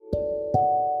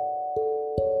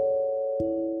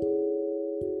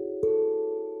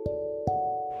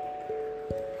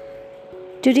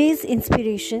Today's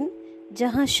inspiration.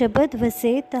 ਜਹਾਂ ਸ਼ਬਦ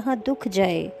ਵਸੇ ਤਹਾਂ ਦੁੱਖ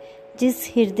ਜਾਏ। ਜਿਸ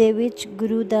ਹਿਰਦੇ ਵਿੱਚ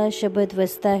ਗੁਰੂ ਦਾ ਸ਼ਬਦ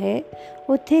ਵਸਦਾ ਹੈ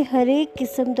ਉੱਥੇ ਹਰੇਕ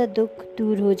ਕਿਸਮ ਦਾ ਦੁੱਖ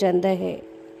ਦੂਰ ਹੋ ਜਾਂਦਾ ਹੈ।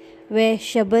 ਵhere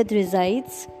ਸ਼ਬਦ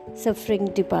resides, suffering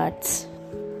departs।